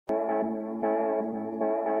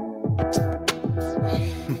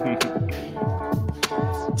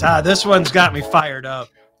Todd, this one's got me fired up.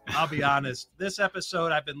 I'll be honest. This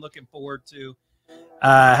episode I've been looking forward to.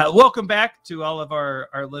 Welcome back to all of our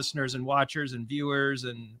listeners and watchers and viewers,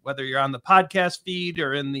 and whether you're on the podcast feed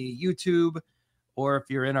or in the YouTube, or if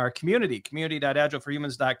you're in our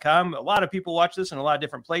community.agileforhumans.com. A lot of people watch this in a lot of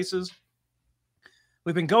different places.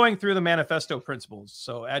 We've been going through the Manifesto principles.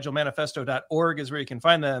 So agilemanifesto.org is where you can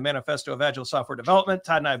find the Manifesto of Agile Software Development.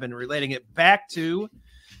 Todd and I have been relating it back to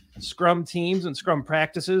Scrum teams and Scrum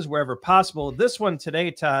practices wherever possible. This one today,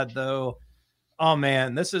 Todd, though, oh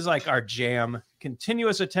man, this is like our jam.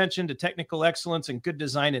 Continuous attention to technical excellence and good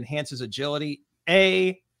design enhances agility.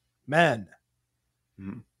 Amen.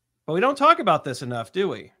 Mm-hmm. But we don't talk about this enough, do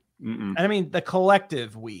we? Mm-mm. I mean, the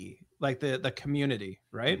collective we, like the community,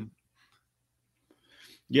 right? Mm-hmm.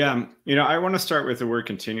 Yeah, I want to start with the word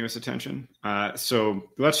continuous attention. So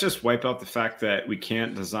let's just wipe out the fact that we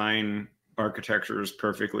can't design architectures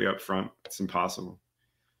perfectly up front. It's impossible,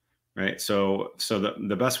 right? So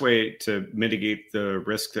the best way to mitigate the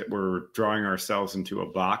risk that we're drawing ourselves into a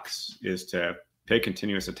box is to pay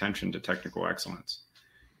continuous attention to technical excellence.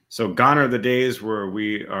 So gone are the days where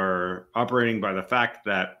we are operating by the fact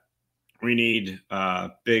that we need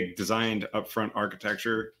big designed upfront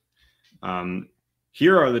architecture.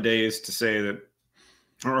 Here are the days to say that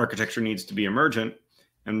our architecture needs to be emergent.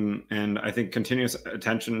 And I think continuous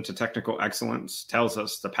attention to technical excellence tells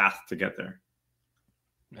us the path to get there.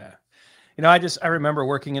 Yeah. I remember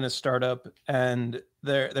working in a startup, and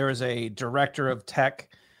there was a director of tech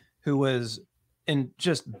who was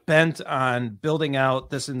just bent on building out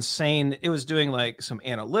this insane, it was doing like some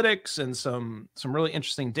analytics and some really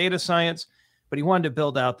interesting data science. But he wanted to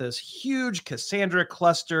build out this huge Cassandra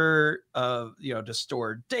cluster of, to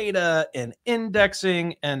store data and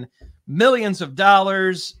indexing and millions of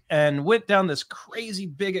dollars, and went down this crazy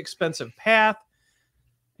big expensive path.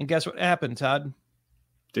 And guess what happened, Todd?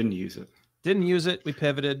 Didn't use it. We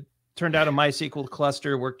pivoted. Turned out a MySQL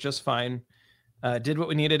cluster worked just fine. Did what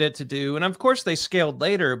we needed it to do. And of course they scaled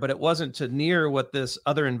later, but it wasn't to near what this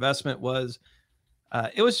other investment was.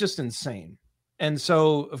 It was just insane. And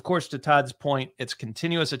so, of course, to Todd's point, it's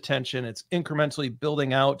continuous attention. It's incrementally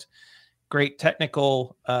building out great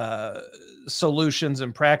technical solutions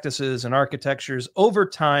and practices and architectures over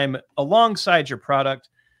time alongside your product.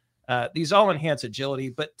 These all enhance agility,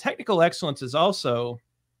 but technical excellence is also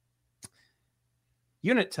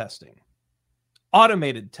unit testing,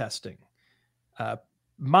 automated testing,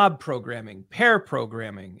 mob programming, pair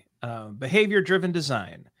programming, behavior-driven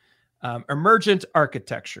design, emergent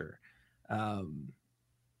architecture.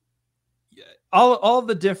 All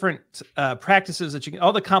the different practices that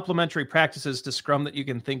all the complementary practices to Scrum that you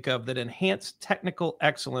can think of that enhance technical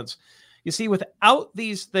excellence. You see, without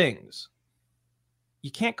these things, you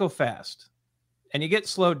can't go fast and you get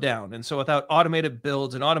slowed down. And so without automated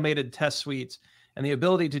builds and automated test suites and the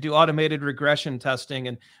ability to do automated regression testing,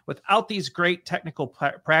 and without these great technical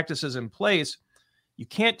practices in place, you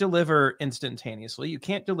can't deliver instantaneously. You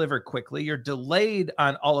can't deliver quickly. You're delayed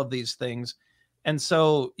on all of these things. And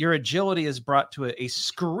so your agility is brought to a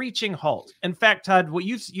screeching halt. In fact, Todd, what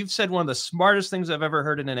you've said one of the smartest things I've ever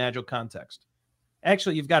heard in an Agile context.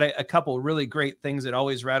 Actually, you've got a couple really great things that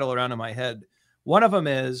always rattle around in my head. One of them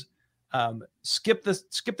is skip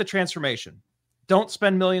the transformation. Don't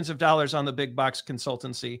spend millions of dollars on the big box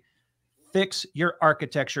consultancy. Fix your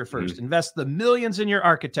architecture first. Mm-hmm. Invest the millions in your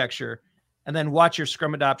architecture, and then watch your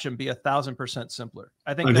Scrum adoption be 1,000% simpler.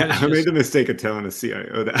 I think I made the mistake of telling a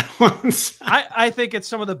CIO that once. I think it's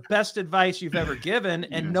some of the best advice you've ever given,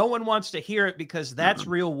 and no one wants to hear it because that's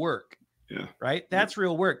real work. Yeah. Right? That's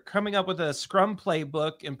real work. Coming up with a Scrum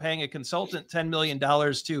playbook and paying a consultant $10 million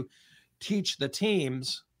to teach the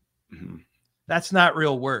teams, that's not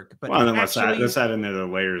real work. But well, then let's add in there the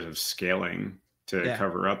layers of scaling to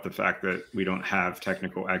cover up the fact that we don't have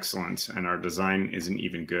technical excellence and our design isn't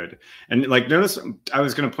even good. And like, notice I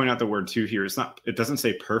was going to point out the word too here. It doesn't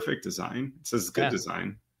say perfect design. It says good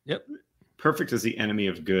design. Yep. Perfect is the enemy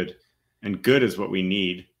of good, and good is what we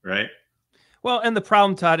need. Right. Well, and the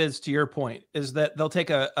problem, Todd, is, to your point, is that they'll take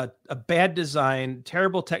a bad design,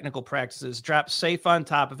 terrible technical practices, drop safe on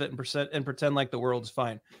top of it and pretend like the world's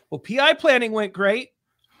fine. Well, PI planning went great.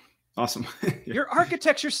 Awesome. Your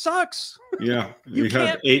architecture sucks. Yeah. You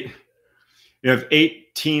have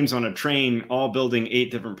 8 teams on a train, all building 8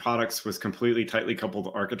 different products with completely tightly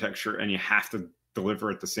coupled architecture, and you have to deliver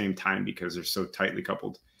at the same time because they're so tightly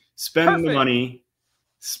coupled. Spend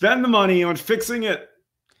the money on fixing it.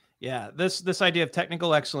 Yeah. This idea of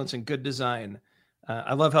technical excellence and good design.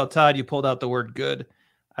 I love how, Todd, you pulled out the word good.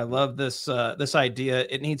 I love this idea.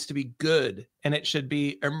 It needs to be good, and it should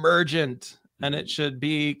be emergent. and it should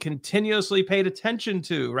be continuously paid attention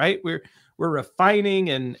to, right? We're refining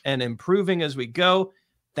and improving as we go.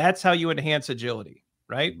 That's how you enhance agility,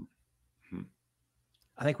 right? Mm-hmm.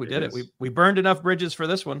 I think we did it. We burned enough bridges for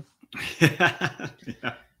this one. Yeah.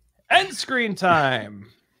 End screen time.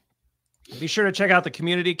 Be sure to check out the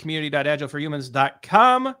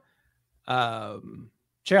community.agileforhumans.com.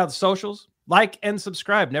 Check out the socials. Like and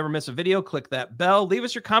subscribe. Never miss a video. Click that bell. Leave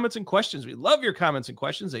us your comments and questions. We love your comments and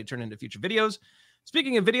questions. They turn into future videos.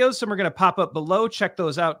 Speaking of videos, some are going to pop up below. Check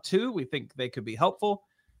those out too. We think they could be helpful.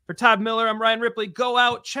 For Todd Miller, I'm Ryan Ripley. Go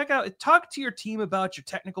out, talk to your team about your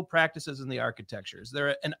technical practices and the architectures.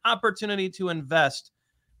 They're an opportunity to invest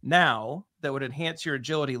now that would enhance your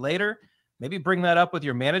agility later. Maybe bring that up with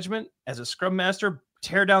your management as a Scrum Master.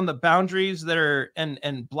 Tear down the boundaries that are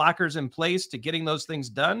and blockers in place to getting those things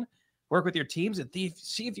done. Work with your teams and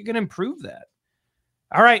see if you can improve that.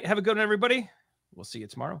 All right. Have a good one, everybody. We'll see you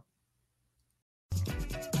tomorrow.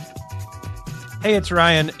 Hey, it's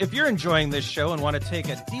Ryan. If you're enjoying this show and want to take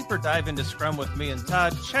a deeper dive into Scrum with me and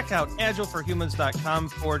Todd, check out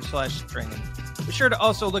agileforhumans.com/training. Be sure to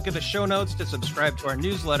also look at the show notes to subscribe to our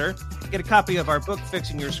newsletter, get a copy of our book,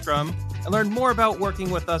 Fixing Your Scrum, and learn more about working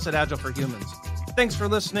with us at Agile for Humans. Thanks for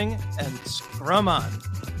listening, and Scrum on.